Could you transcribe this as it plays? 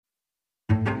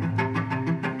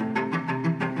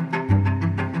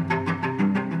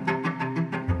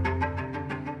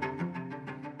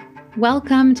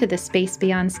Welcome to the Space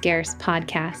Beyond Scarce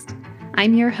podcast.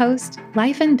 I'm your host,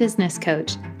 life and business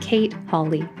coach, Kate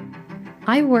Hawley.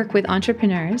 I work with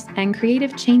entrepreneurs and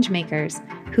creative changemakers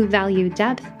who value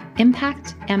depth,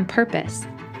 impact, and purpose.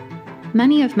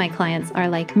 Many of my clients are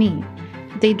like me.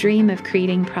 They dream of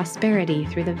creating prosperity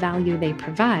through the value they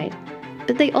provide,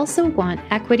 but they also want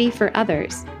equity for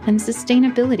others and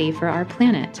sustainability for our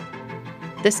planet.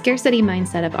 The scarcity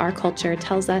mindset of our culture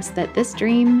tells us that this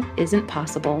dream isn't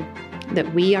possible,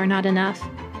 that we are not enough,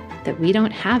 that we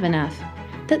don't have enough,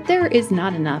 that there is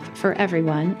not enough for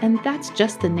everyone, and that's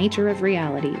just the nature of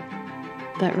reality.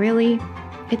 But really,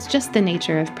 it's just the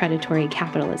nature of predatory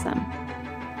capitalism.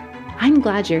 I'm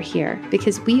glad you're here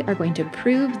because we are going to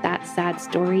prove that sad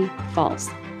story false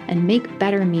and make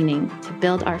better meaning to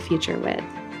build our future with.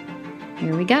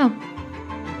 Here we go.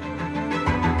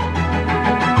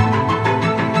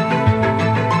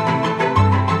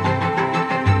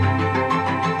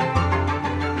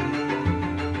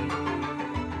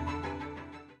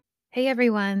 Hey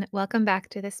everyone, welcome back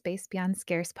to the Space Beyond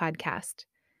Scarce podcast.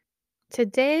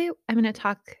 Today, I'm going to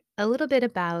talk a little bit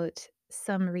about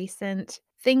some recent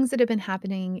things that have been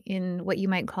happening in what you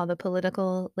might call the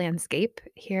political landscape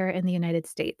here in the United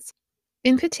States.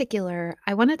 In particular,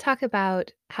 I want to talk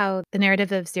about how the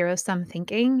narrative of zero-sum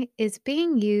thinking is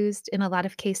being used in a lot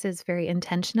of cases very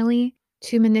intentionally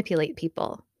to manipulate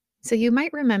people. So you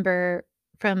might remember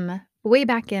from way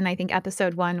back in, I think,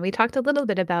 episode 1, we talked a little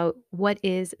bit about what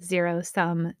is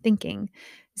zero-sum thinking.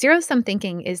 Zero-sum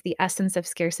thinking is the essence of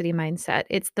scarcity mindset.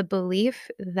 It's the belief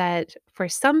that for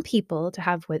some people to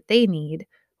have what they need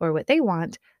or what they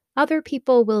want, other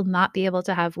people will not be able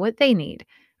to have what they need,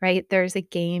 right? There's a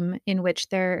game in which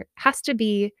there has to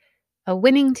be a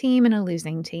winning team and a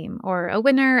losing team, or a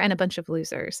winner and a bunch of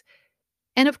losers.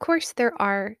 And of course, there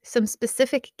are some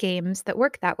specific games that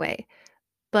work that way.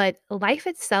 But life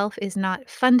itself is not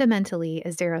fundamentally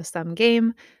a zero-sum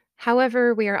game.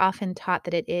 However, we are often taught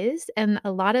that it is, and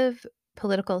a lot of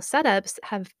political setups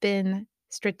have been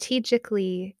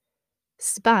strategically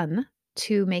spun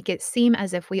to make it seem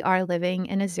as if we are living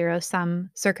in a zero-sum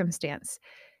circumstance.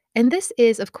 And this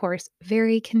is, of course,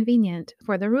 very convenient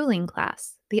for the ruling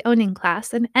class, the owning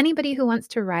class, and anybody who wants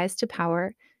to rise to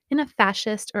power in a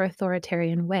fascist or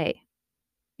authoritarian way.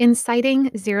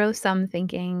 Inciting zero-sum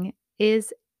thinking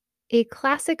is a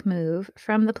classic move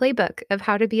from the playbook of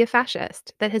how to be a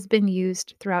fascist that has been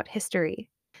used throughout history.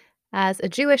 As a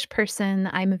Jewish person,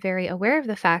 I'm very aware of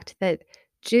the fact that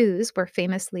Jews were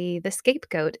famously the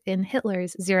scapegoat in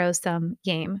Hitler's zero-sum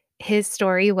game. His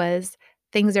story was,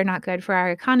 things are not good for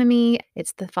our economy,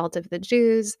 it's the fault of the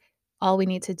Jews, all we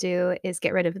need to do is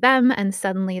get rid of them, and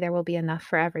suddenly there will be enough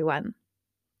for everyone.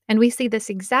 And we see this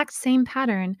exact same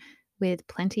pattern with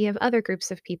plenty of other groups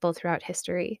of people throughout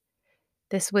history.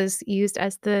 This was used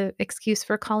as the excuse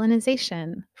for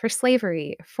colonization, for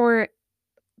slavery, for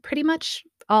pretty much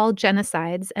all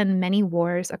genocides and many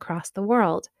wars across the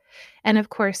world. And of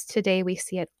course, today we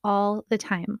see it all the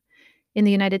time. In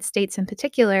the United States in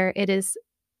particular, it is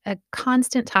a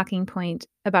constant talking point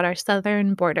about our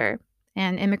southern border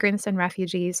and immigrants and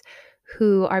refugees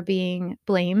who are being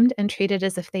blamed and treated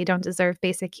as if they don't deserve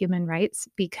basic human rights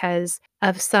because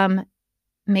of some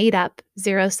made up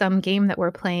zero-sum game that we're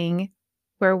playing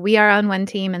where we are on one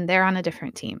team and they're on a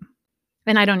different team.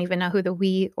 And I don't even know who the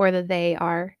we or the they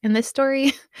are in this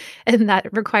story. And that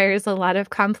requires a lot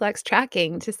of complex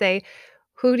tracking to say,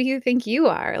 who do you think you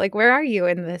are? Like, where are you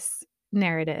in this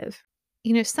narrative?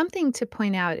 You know, something to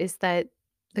point out is that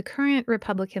the current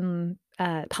Republican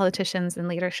politicians and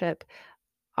leadership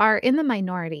are in the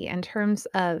minority in terms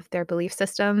of their belief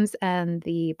systems and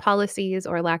the policies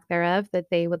or lack thereof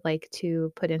that they would like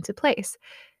to put into place.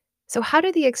 So how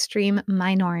do the extreme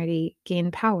minority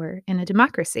gain power in a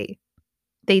democracy?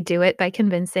 They do it by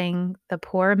convincing the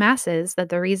poor masses that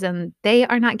the reason they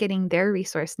are not getting their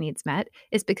resource needs met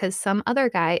is because some other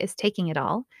guy is taking it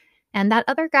all. And that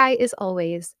other guy is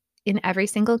always, in every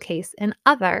single case, an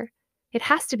other. It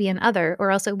has to be an other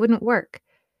or else it wouldn't work.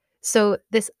 So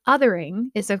this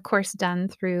othering is, of course, done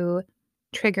through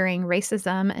triggering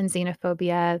racism and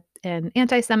xenophobia and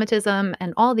anti-Semitism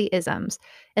and all the isms.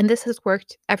 And this has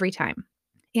worked every time.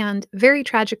 And very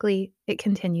tragically, it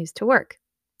continues to work.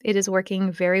 It is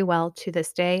working very well to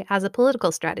this day as a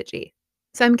political strategy.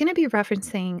 So I'm going to be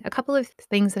referencing a couple of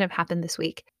things that have happened this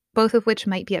week, both of which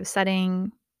might be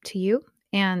upsetting to you.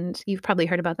 And you've probably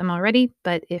heard about them already.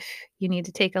 But if you need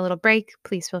to take a little break,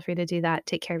 please feel free to do that.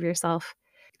 Take care of yourself.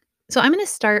 So I'm going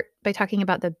to start by talking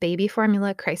about the baby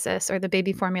formula crisis or the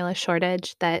baby formula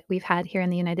shortage that we've had here in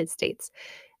the United States.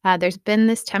 There's been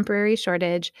this temporary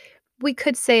shortage. We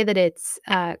could say that it's,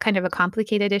 kind of a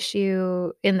complicated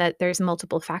issue in that there's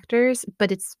multiple factors,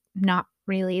 but it's not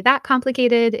really that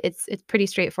complicated. It's pretty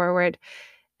straightforward.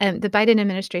 The Biden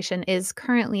administration is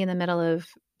currently in the middle of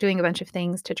doing a bunch of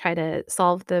things to try to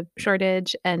solve the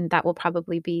shortage, and that will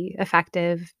probably be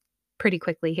effective pretty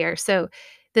quickly here. So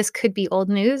this could be old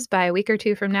news by a week or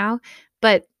 2 from now,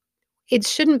 but it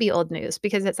shouldn't be old news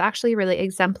because it's actually really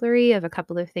exemplary of a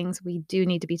couple of things we do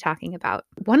need to be talking about.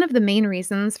 One of the main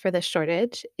reasons for this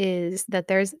shortage is that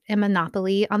there's a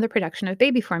monopoly on the production of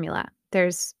baby formula.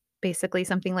 There's basically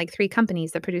something like 3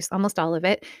 companies that produce almost all of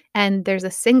it, and there's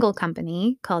a single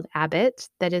company called Abbott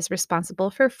that is responsible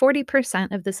for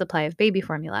 40% of the supply of baby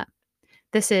formula.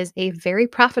 This is a very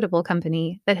profitable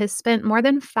company that has spent more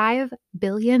than $5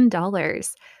 billion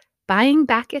buying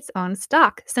back its own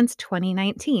stock since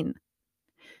 2019.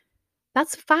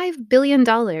 That's $5 billion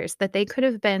that they could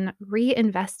have been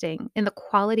reinvesting in the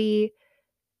quality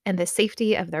and the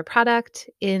safety of their product,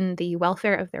 in the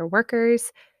welfare of their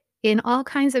workers, in all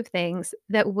kinds of things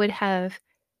that would have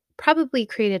probably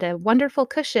created a wonderful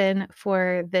cushion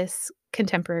for this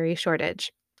contemporary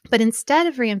shortage. But instead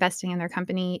of reinvesting in their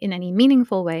company in any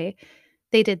meaningful way,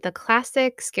 they did the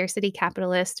classic scarcity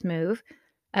capitalist move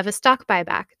of a stock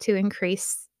buyback to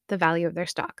increase the value of their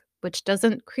stock, which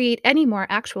doesn't create any more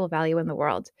actual value in the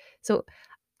world. So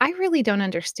I really don't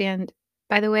understand,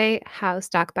 by the way, how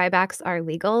stock buybacks are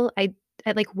legal. I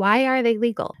like, why are they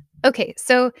legal? Okay,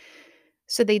 so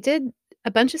they did a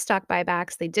bunch of stock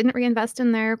buybacks. They didn't reinvest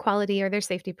in their quality or their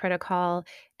safety protocol.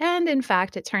 And in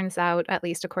fact, it turns out, at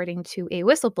least according to a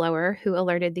whistleblower who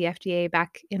alerted the FDA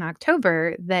back in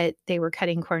October that they were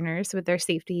cutting corners with their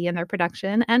safety and their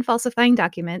production and falsifying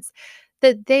documents,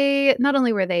 that they not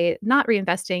only were they not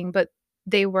reinvesting, but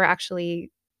they were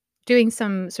actually doing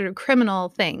some sort of criminal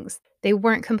things. They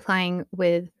weren't complying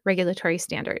with regulatory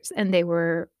standards and they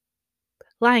were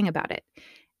lying about it.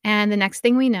 And the next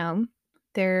thing we know,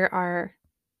 there are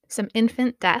some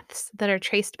infant deaths that are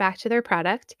traced back to their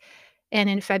product. And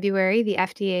in February, the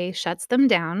FDA shuts them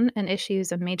down and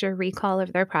issues a major recall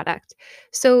of their product.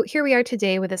 So here we are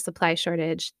today with a supply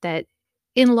shortage that,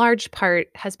 in large part,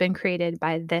 has been created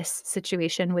by this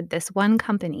situation with this one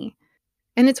company.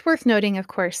 And it's worth noting, of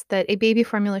course, that a baby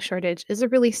formula shortage is a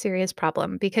really serious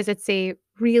problem because it's a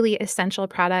really essential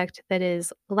product that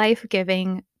is life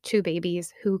giving to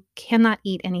babies who cannot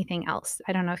eat anything else.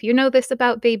 I don't know if you know this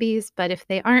about babies, but if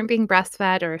they aren't being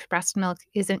breastfed or if breast milk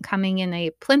isn't coming in a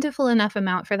plentiful enough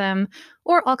amount for them,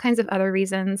 or all kinds of other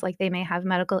reasons, like they may have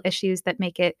medical issues that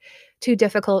make it too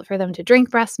difficult for them to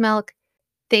drink breast milk,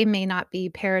 they may not be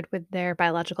paired with their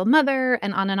biological mother,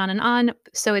 and on and on and on.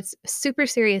 So it's a super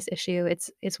serious issue.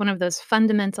 It's one of those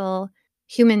fundamental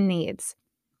human needs.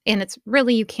 And it's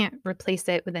really, you can't replace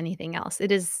it with anything else.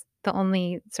 It is the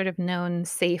only sort of known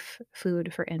safe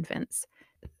food for infants.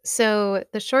 So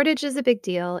the shortage is a big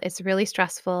deal. It's really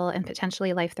stressful and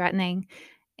potentially life-threatening,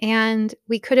 and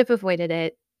we could have avoided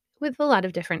it with a lot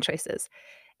of different choices.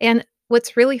 And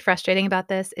what's really frustrating about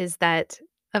this is that,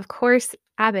 of course,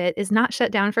 Abbott is not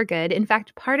shut down for good. In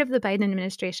fact, part of the Biden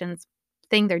administration's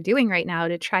thing they're doing right now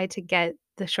to try to get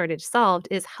the shortage solved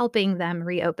is helping them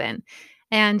reopen.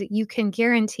 And you can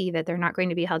guarantee that they're not going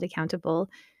to be held accountable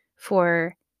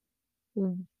for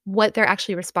what they're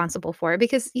actually responsible for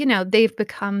because, they've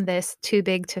become this too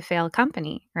big to fail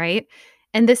company, right?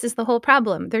 And this is the whole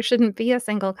problem. There shouldn't be a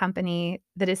single company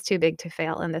that is too big to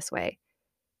fail in this way.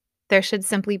 There should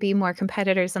simply be more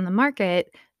competitors in the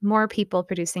market, more people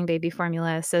producing baby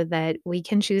formula so that we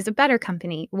can choose a better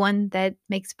company, one that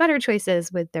makes better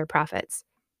choices with their profits.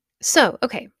 So,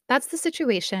 okay, that's the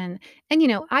situation.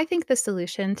 And, I think the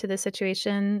solution to the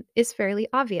situation is fairly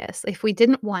obvious. If we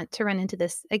didn't want to run into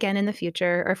this again in the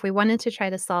future, or if we wanted to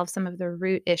try to solve some of the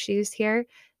root issues here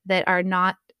that are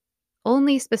not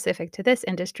only specific to this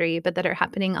industry, but that are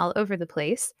happening all over the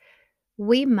place,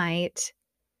 we might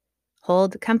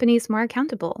hold companies more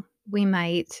accountable. We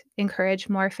might encourage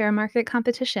more fair market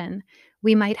competition.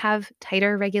 We might have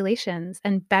tighter regulations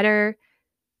and better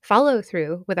follow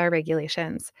through with our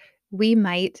regulations. We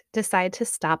might decide to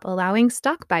stop allowing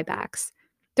stock buybacks.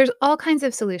 There's all kinds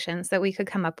of solutions that we could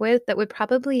come up with that would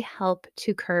probably help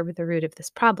to curb the root of this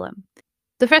problem.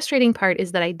 The frustrating part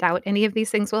is that I doubt any of these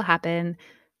things will happen.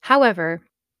 However,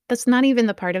 that's not even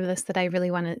the part of this that I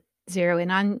really want to zero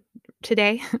in on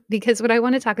today, because what I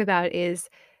want to talk about is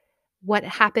what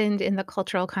happened in the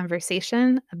cultural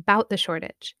conversation about the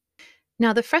shortage.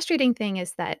 Now, the frustrating thing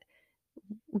is that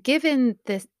given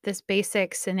this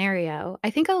basic scenario,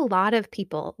 I think a lot of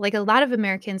people, like a lot of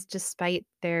Americans, despite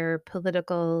their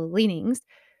political leanings,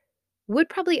 would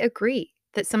probably agree.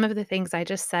 that some of the things I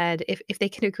just said, if they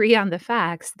could agree on the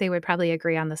facts, they would probably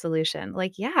agree on the solution.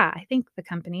 Like, yeah, I think the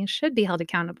company should be held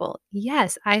accountable.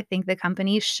 Yes, I think the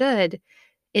company should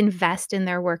invest in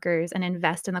their workers and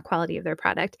invest in the quality of their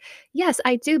product. Yes,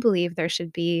 I do believe there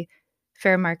should be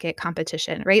fair market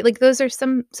competition, right? Like those are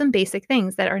some basic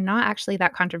things that are not actually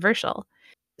that controversial.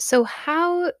 So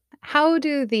how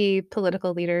do the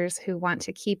political leaders who want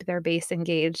to keep their base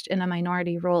engaged in a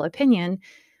minority rule opinion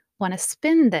want to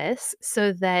spin this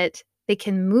so that they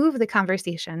can move the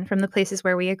conversation from the places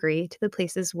where we agree to the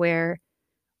places where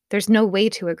there's no way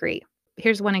to agree?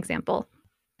 Here's one example.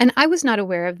 And I was not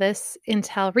aware of this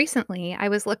until recently. I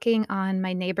was looking on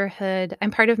my neighborhood.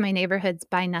 I'm part of my neighborhood's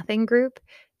Buy Nothing group.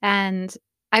 And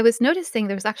I was noticing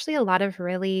there was actually a lot of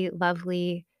really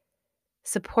lovely,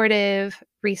 supportive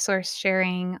resource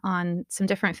sharing on some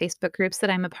different Facebook groups that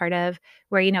I'm a part of,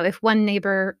 where, if one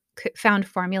neighbor found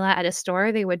formula at a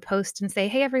store, they would post and say,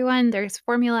 "Hey, everyone, there's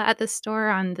formula at this store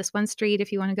on this one street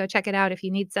if you want to go check it out if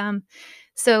you need some."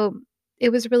 So it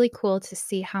was really cool to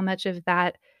see how much of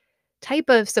that type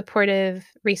of supportive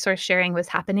resource sharing was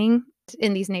happening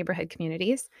in these neighborhood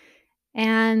communities.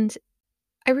 And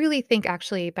I really think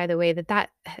actually, by the way,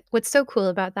 that what's so cool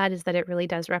about that is that it really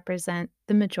does represent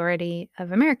the majority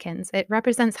of Americans. It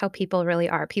represents how people really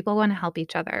are. People want to help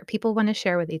each other. People want to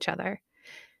share with each other.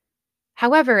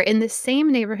 However, in the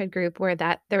same neighborhood group where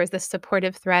that there was this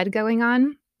supportive thread going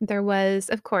on, there was,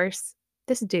 of course,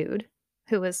 this dude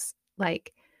who was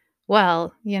like,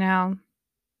 well,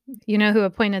 who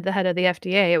appointed the head of the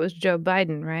FDA? It was Joe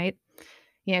Biden, right?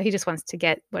 He just wants to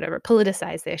get whatever,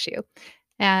 politicize the issue.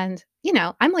 And,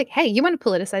 I'm like, "Hey, you wanna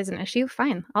politicize an issue?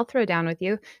 Fine, I'll throw down with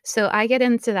you." So I get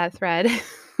into that thread.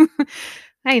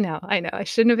 I know, I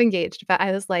shouldn't have engaged, but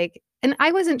I was like, and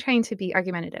I wasn't trying to be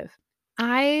argumentative.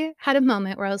 I had a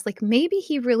moment where I was like, "Maybe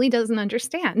he really doesn't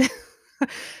understand."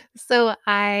 So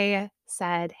I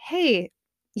said, "Hey,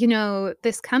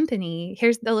 this company,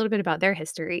 here's a little bit about their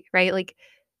history," right? Like,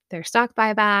 their stock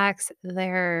buybacks,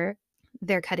 they're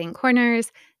cutting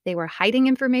corners, they were hiding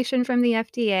information from the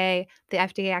FDA. The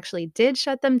FDA actually did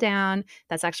shut them down.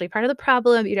 That's actually part of the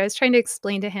problem. I was trying to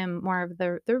explain to him more of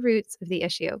the roots of the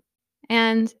issue.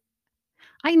 And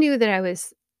I knew that I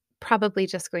was probably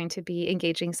just going to be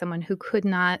engaging someone who could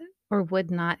not or would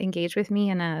not engage with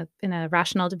me in a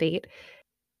rational debate.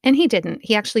 And he didn't.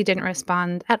 He actually didn't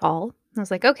respond at all. I was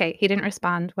like, okay, he didn't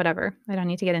respond, whatever. I don't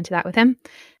need to get into that with him.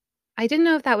 I didn't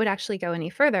know if that would actually go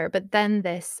any further, but then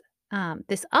this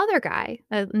other guy,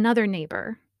 another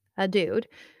neighbor, a dude,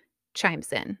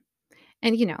 chimes in.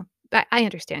 And, I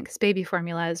understand because baby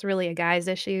formula is really a guy's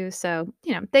issue. So,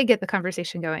 they get the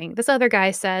conversation going. This other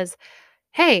guy says,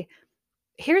 "Hey,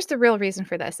 here's the real reason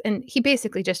for this." And he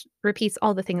basically just repeats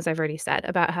all the things I've already said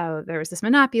about how there was this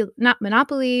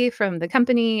monopoly from the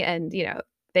company and,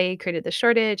 they created the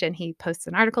shortage, and he posts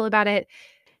an article about it.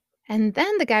 And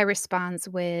then the guy responds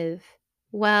with,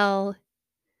 "Well,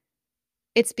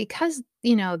 it's because,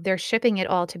 they're shipping it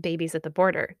all to babies at the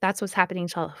border. That's what's happening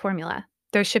to formula.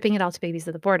 They're shipping it all to babies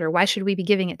at the border. Why should we be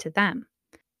giving it to them?"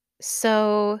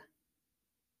 So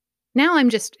now I'm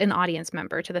just an audience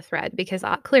member to the thread because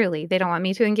clearly they don't want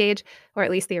me to engage, or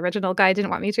at least the original guy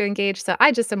didn't want me to engage. So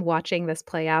I just am watching this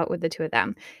play out with the two of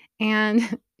them.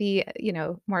 And the,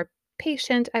 more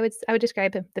patient, I would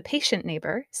describe him, the patient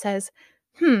neighbor says,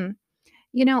 I'm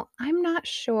not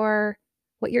sure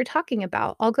what you're talking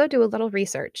about. I'll go do a little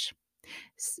research."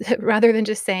 Rather than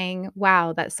just saying,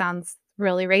 "Wow, that sounds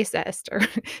really racist," or,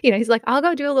 he's like, "I'll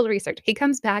go do a little research." He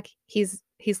comes back, he's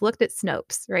looked at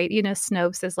Snopes, right?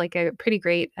 Snopes is like a pretty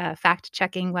great,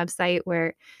 fact-checking website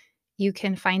where you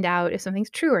can find out if something's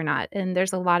true or not, and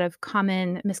there's a lot of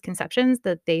common misconceptions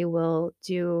that they will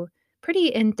do pretty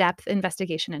in-depth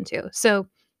investigation into. So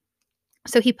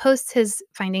he posts his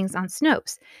findings on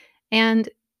Snopes, and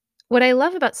what I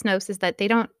love about Snopes is that they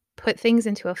don't put things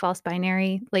into a false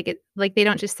binary, like, they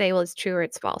don't just say, "Well, it's true or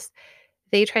it's false."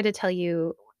 They try to tell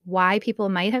you why people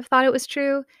might have thought it was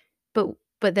true,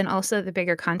 but then also the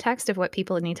bigger context of what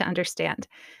people need to understand.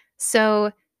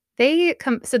 So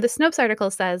so the Snopes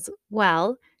article says,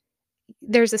 well,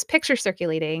 there's this picture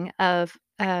circulating of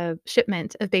a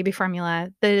shipment of baby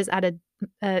formula that is at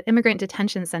a immigrant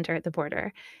detention center at the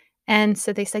border. And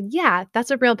so they said, yeah, that's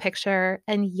a real picture.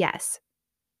 And yes,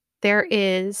 there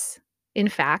is, in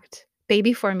fact,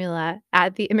 baby formula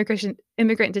at the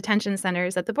immigrant detention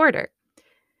centers at the border.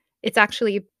 It's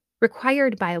actually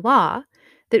required by law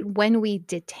that when we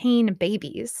detain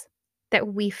babies,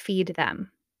 that we feed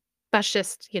them. That's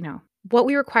just, what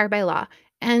we require by law.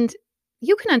 And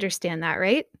you can understand that,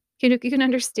 right? You can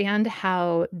understand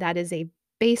how that is a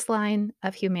baseline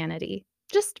of humanity.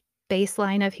 Just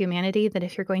baseline of humanity that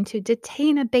if you're going to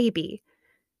detain a baby,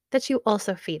 that you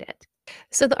also feed it.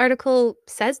 So the article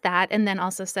says that and then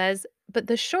also says, but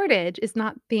the shortage is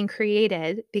not being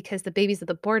created because the babies at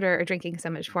the border are drinking so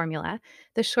much formula.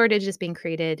 The shortage is being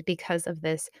created because of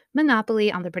this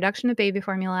monopoly on the production of baby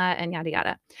formula and yada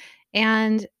yada.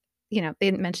 And,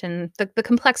 they mention the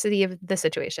complexity of the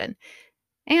situation.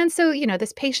 And so,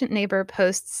 this patient neighbor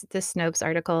posts this Snopes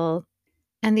article,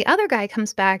 and the other guy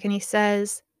comes back and he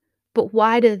says, but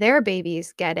why do their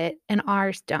babies get it and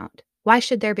ours don't? Why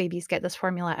should their babies get this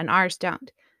formula and ours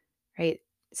don't? Right?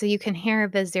 So you can hear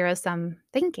the zero sum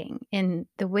thinking in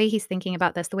the way he's thinking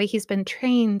about this, the way he's been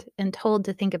trained and told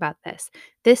to think about this.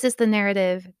 This is the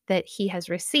narrative that he has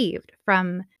received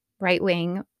from right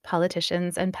wing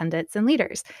politicians and pundits and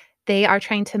leaders. They are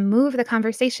trying to move the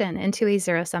conversation into a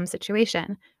zero sum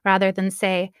situation rather than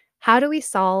say, how do we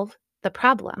solve the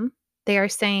problem? They are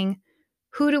saying,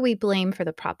 who do we blame for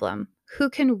the problem? Who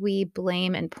can we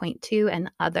blame and point to and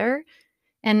other?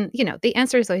 And, the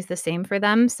answer is always the same for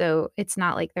them. So it's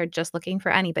not like they're just looking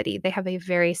for anybody. They have a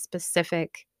very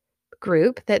specific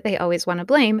group that they always want to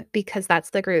blame because that's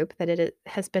the group that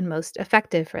has been most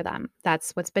effective for them.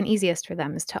 That's what's been easiest for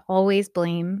them is to always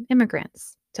blame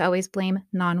immigrants, to always blame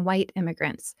non-white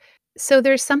immigrants. So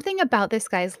there's something about this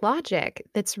guy's logic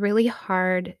that's really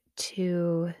hard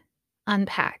to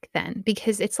unpack then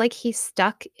because it's like he's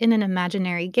stuck in an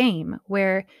imaginary game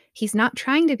where he's not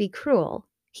trying to be cruel.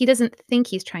 He doesn't think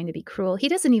he's trying to be cruel. He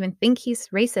doesn't even think he's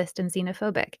racist and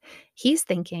xenophobic. He's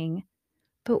thinking,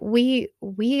 but we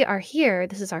are here,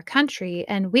 this is our country,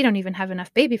 and we don't even have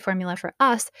enough baby formula for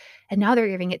us, and now they're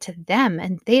giving it to them,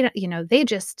 and they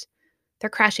don't they're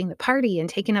crashing the party and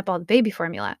taking up all the baby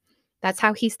formula. That's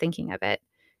how he's thinking of it.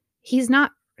 He's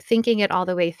not thinking it all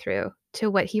the way through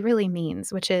to what he really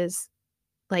means, which is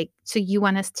like, so you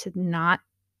want us to not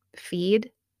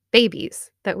feed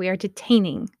babies that we are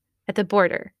detaining at the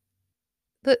border.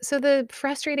 So the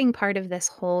frustrating part of this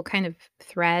whole kind of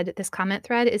thread, this comment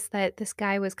thread, is that this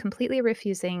guy was completely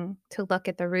refusing to look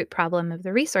at the root problem of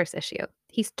the resource issue.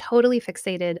 He's totally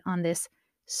fixated on this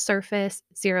surface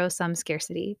zero sum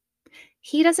scarcity.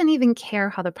 He doesn't even care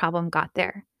how the problem got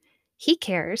there. He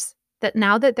cares that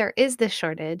now that there is this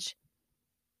shortage,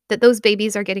 that those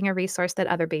babies are getting a resource that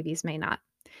other babies may not.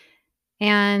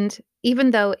 And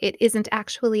even though it isn't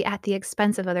actually at the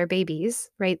expense of other babies,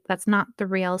 right? That's not the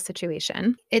real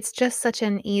situation. It's just such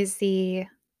an easy,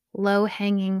 low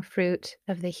hanging fruit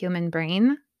of the human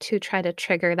brain to try to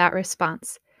trigger that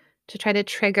response, to try to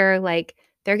trigger, like,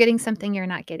 they're getting something you're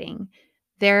not getting,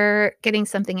 they're getting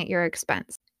something at your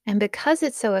expense. And because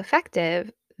it's so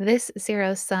effective, this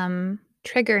zero sum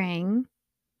triggering,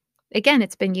 again,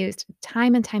 it's been used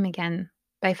time and time again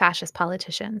by fascist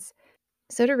politicians.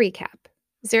 So, to recap,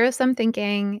 zero sum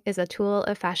thinking is a tool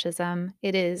of fascism.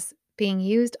 It is being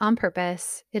used on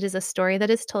purpose. It is a story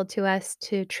that is told to us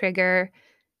to trigger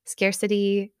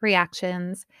scarcity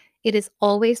reactions. It is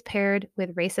always paired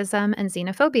with racism and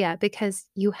xenophobia because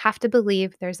you have to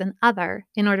believe there's an other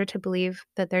in order to believe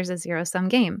that there's a zero sum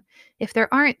game. If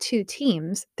there aren't two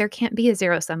teams, there can't be a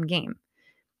zero sum game.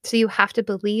 So you have to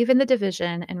believe in the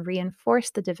division and reinforce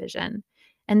the division.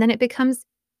 And then it becomes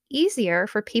easier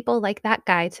for people like that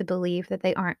guy to believe that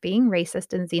they aren't being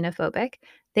racist and xenophobic.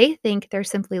 They think they're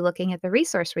simply looking at the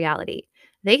resource reality.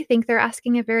 They think they're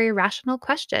asking a very rational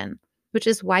question, which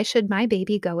is, why should my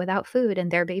baby go without food and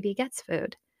their baby gets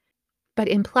food? But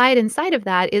implied inside of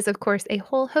that is, of course, a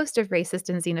whole host of racist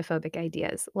and xenophobic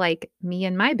ideas, like me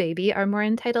and my baby are more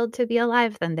entitled to be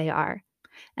alive than they are.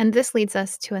 And this leads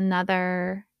us to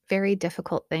another very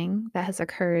difficult thing that has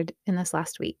occurred in this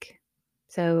last week.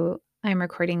 So I'm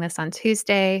recording this on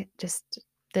Tuesday. Just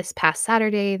this past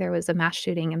Saturday, there was a mass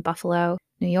shooting in Buffalo,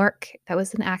 New York. That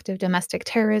was an act of domestic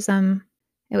terrorism.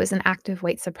 It was an act of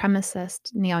white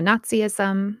supremacist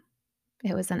neo-Nazism.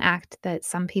 It was an act that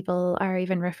some people are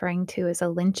even referring to as a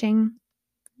lynching.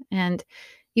 And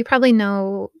you probably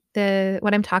know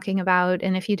what I'm talking about,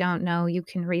 and if you don't know, you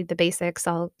can read the basics.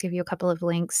 I'll give you a couple of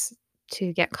links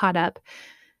to get caught up.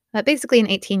 Basically, an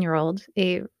 18-year-old,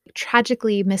 a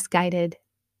tragically misguided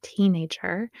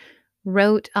teenager,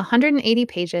 wrote 180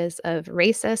 pages of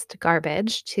racist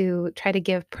garbage to try to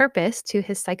give purpose to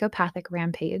his psychopathic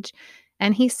rampage.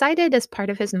 And he cited as part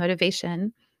of his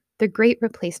motivation the Great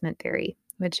Replacement Theory,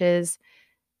 which is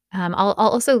I'll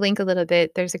also link a little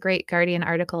bit. There's a great Guardian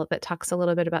article that talks a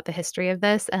little bit about the history of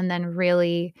this and then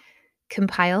really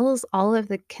compiles all of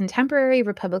the contemporary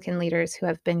Republican leaders who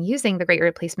have been using the Great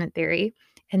Replacement Theory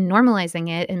and normalizing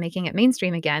it and making it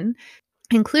mainstream again,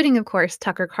 including, of course,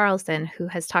 Tucker Carlson, who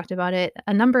has talked about it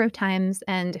a number of times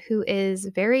and who is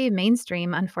very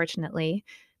mainstream, unfortunately.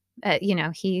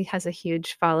 He has a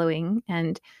huge following,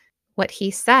 and what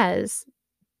he says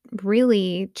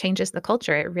really changes the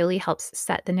culture. It really helps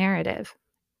set the narrative.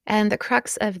 And the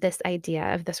crux of this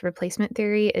idea of this replacement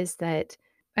theory is that,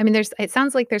 I mean, it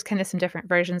sounds like there's kind of some different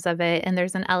versions of it, and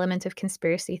there's an element of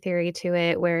conspiracy theory to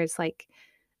it where it's like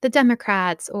the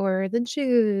Democrats or the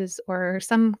Jews or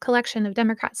some collection of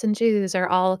Democrats and Jews are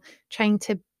all trying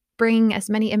to bring as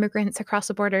many immigrants across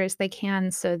the border as they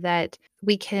can so that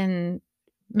we can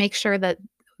make sure that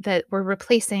we're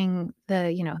replacing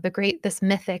this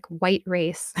mythic white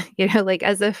race, like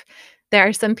as if there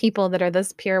are some people that are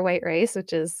this pure white race,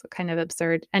 which is kind of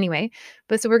absurd anyway.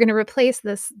 But so we're going to replace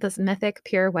this mythic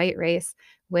pure white race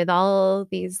with all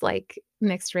these like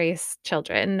mixed race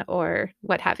children or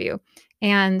what have you.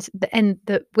 And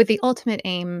the with the ultimate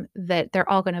aim that they're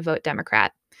all going to vote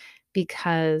Democrat,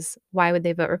 because why would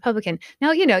they vote Republican?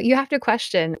 Now, you have to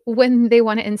question when they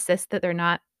want to insist that they're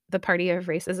not the party of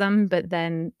racism, but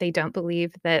then they don't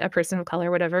believe that a person of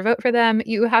color would ever vote for them.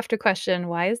 You have to question,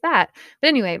 why is that? But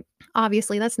anyway,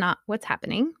 obviously, that's not what's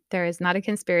happening. There is not a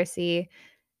conspiracy.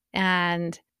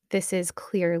 And this is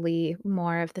clearly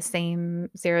more of the same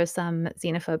zero sum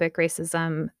xenophobic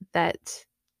racism that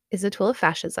is a tool of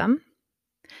fascism.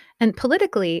 And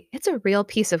politically, it's a real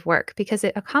piece of work because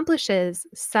it accomplishes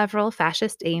several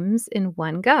fascist aims in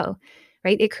one go,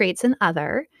 right? It creates an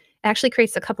other. It actually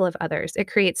creates a couple of others. It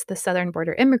creates the southern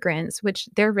border immigrants, which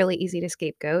they're really easy to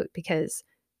scapegoat because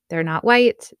they're not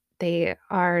white, they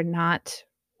are not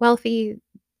wealthy,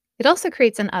 it also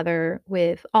creates an other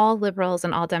with all liberals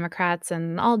and all Democrats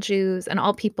and all Jews and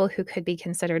all people who could be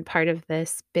considered part of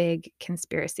this big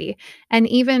conspiracy. And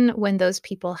even when those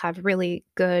people have really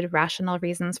good, rational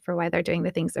reasons for why they're doing the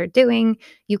things they're doing,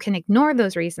 you can ignore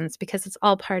those reasons because it's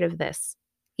all part of this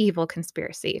evil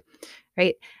conspiracy,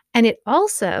 right? And it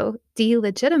also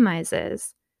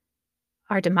delegitimizes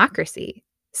our democracy.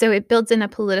 So it builds in a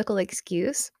political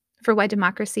excuse for why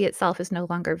democracy itself is no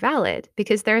longer valid,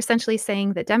 because they're essentially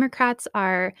saying that Democrats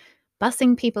are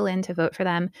bussing people in to vote for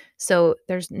them. So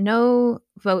there's no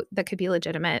vote that could be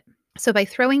legitimate. So by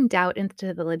throwing doubt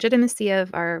into the legitimacy of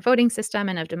our voting system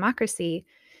and of democracy,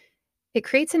 it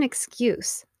creates an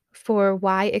excuse for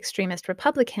why extremist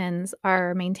Republicans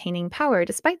are maintaining power,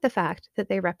 despite the fact that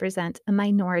they represent a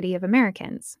minority of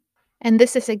Americans. And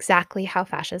this is exactly how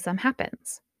fascism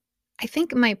happens. I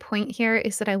think my point here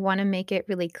is that I want to make it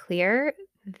really clear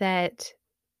that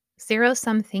zero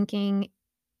sum thinking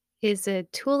is a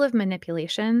tool of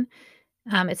manipulation.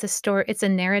 It's a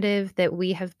narrative that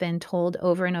we have been told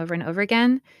over and over and over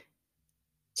again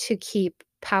to keep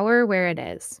power where it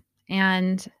is.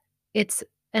 And it's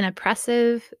an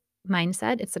oppressive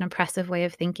mindset. It's an oppressive way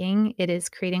of thinking. It is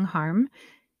creating harm.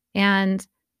 And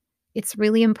it's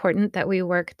really important that we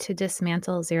work to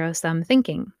dismantle zero sum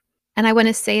thinking. And I want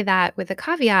to say that with a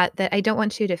caveat that I don't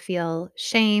want you to feel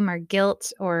shame or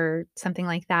guilt or something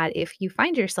like that if you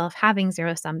find yourself having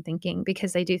zero sum thinking,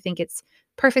 because I do think it's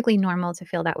perfectly normal to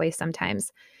feel that way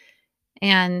sometimes.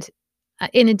 And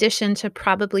in addition to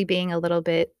probably being a little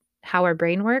bit how our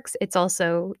brain works, it's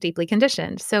also deeply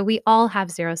conditioned. So we all have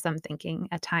zero sum thinking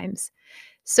at times.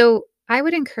 So I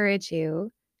would encourage you,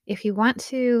 if you want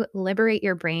to liberate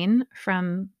your brain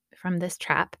from this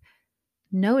trap,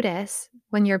 notice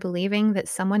when you're believing that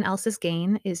someone else's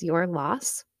gain is your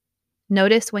loss.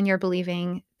 Notice when you're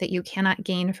believing that you cannot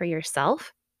gain for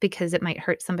yourself because it might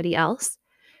hurt somebody else.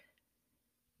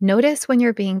 Notice when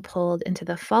you're being pulled into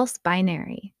the false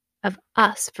binary of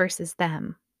us versus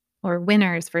them, or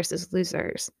winners versus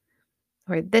losers,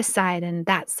 or this side and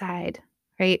that side,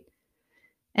 right?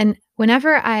 And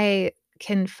whenever I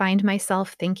can find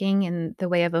myself thinking in the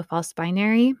way of a false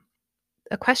binary,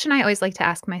 a question I always like to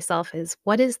ask myself is,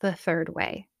 what is the third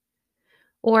way?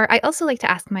 Or I also like to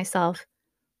ask myself,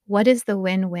 what is the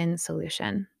win-win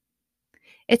solution?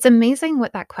 It's amazing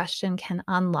what that question can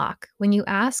unlock. When you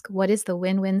ask, what is the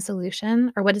win-win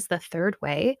solution or what is the third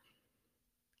way?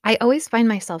 I always find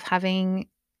myself having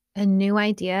a new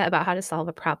idea about how to solve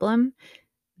a problem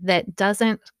that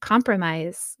doesn't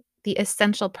compromise the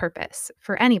essential purpose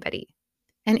for anybody.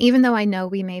 And even though I know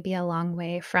we may be a long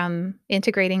way from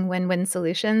integrating win-win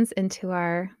solutions into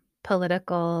our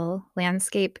political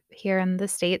landscape here in the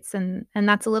States, and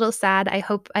that's a little sad. I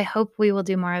hope we will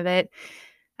do more of it.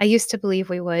 I used to believe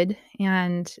we would,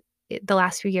 and the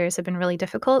last few years have been really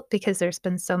difficult because there's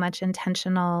been so much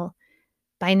intentional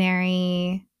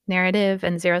binary narrative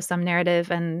and zero sum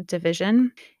narrative and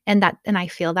division, and I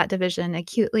feel that division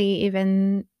acutely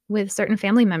even with certain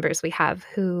family members we have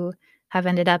who have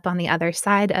ended up on the other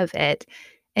side of it,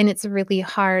 and it's really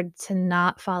hard to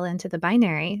not fall into the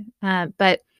binary,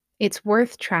 but it's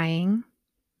worth trying,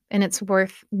 And it's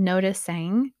worth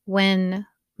noticing when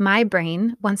my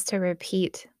brain wants to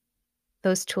repeat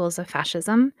those tools of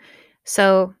fascism.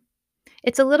 So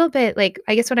it's a little bit like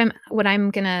I guess what I'm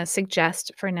gonna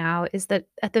suggest for now is that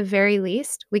at the very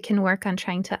least, we can work on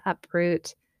trying to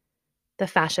uproot the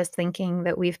fascist thinking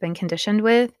that we've been conditioned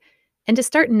with and to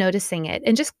start noticing it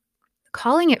and just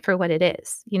calling it for what it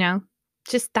is, you know?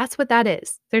 Just that's what that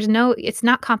is. It's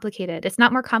not complicated. It's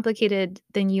not more complicated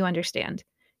than you understand.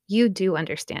 You do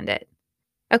understand it.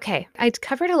 Okay, I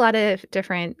covered a lot of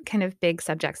different kind of big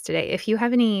subjects today. If you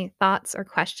have any thoughts or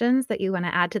questions that you want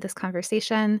to add to this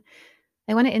conversation,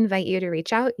 I want to invite you to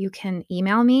reach out. You can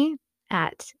email me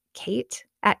at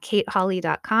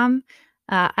kate@kateholly.com.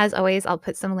 As always, I'll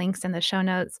put some links in the show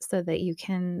notes so that you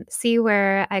can see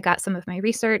where I got some of my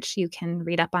research. You can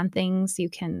read up on things. You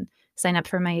can sign up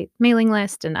for my mailing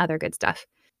list and other good stuff.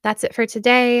 That's it for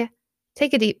today.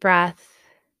 Take a deep breath.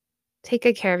 Take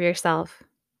good care of yourself.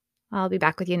 I'll be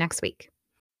back with you next week.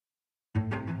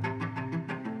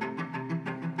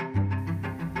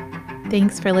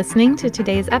 Thanks for listening to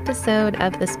today's episode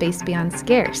of The Space Beyond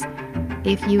Scarce.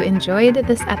 If you enjoyed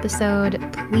this episode,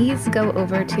 please go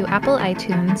over to Apple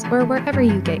iTunes or wherever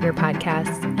you get your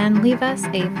podcasts and leave us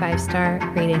a 5-star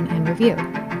rating and review.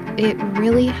 It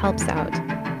really helps out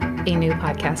a new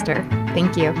podcaster.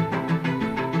 Thank you.